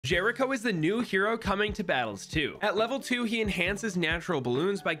Jericho is the new hero coming to battles too. At level 2, he enhances natural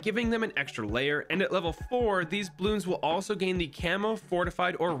balloons by giving them an extra layer, and at level 4, these balloons will also gain the camo,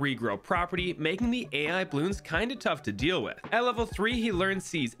 fortified, or regrow property, making the AI balloons kinda tough to deal with. At level 3, he learns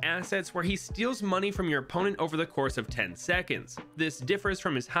Seize Assets, where he steals money from your opponent over the course of 10 seconds. This differs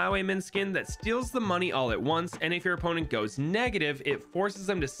from his Highwayman skin that steals the money all at once, and if your opponent goes negative, it forces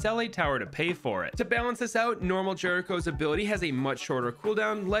them to sell a tower to pay for it. To balance this out, normal Jericho's ability has a much shorter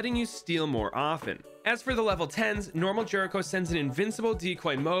cooldown, letting you steal more often. As for the level 10s, normal Jericho sends an invincible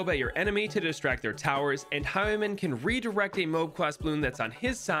decoy mob at your enemy to distract their towers, and Highwayman can redirect a mob class balloon that's on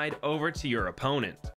his side over to your opponent.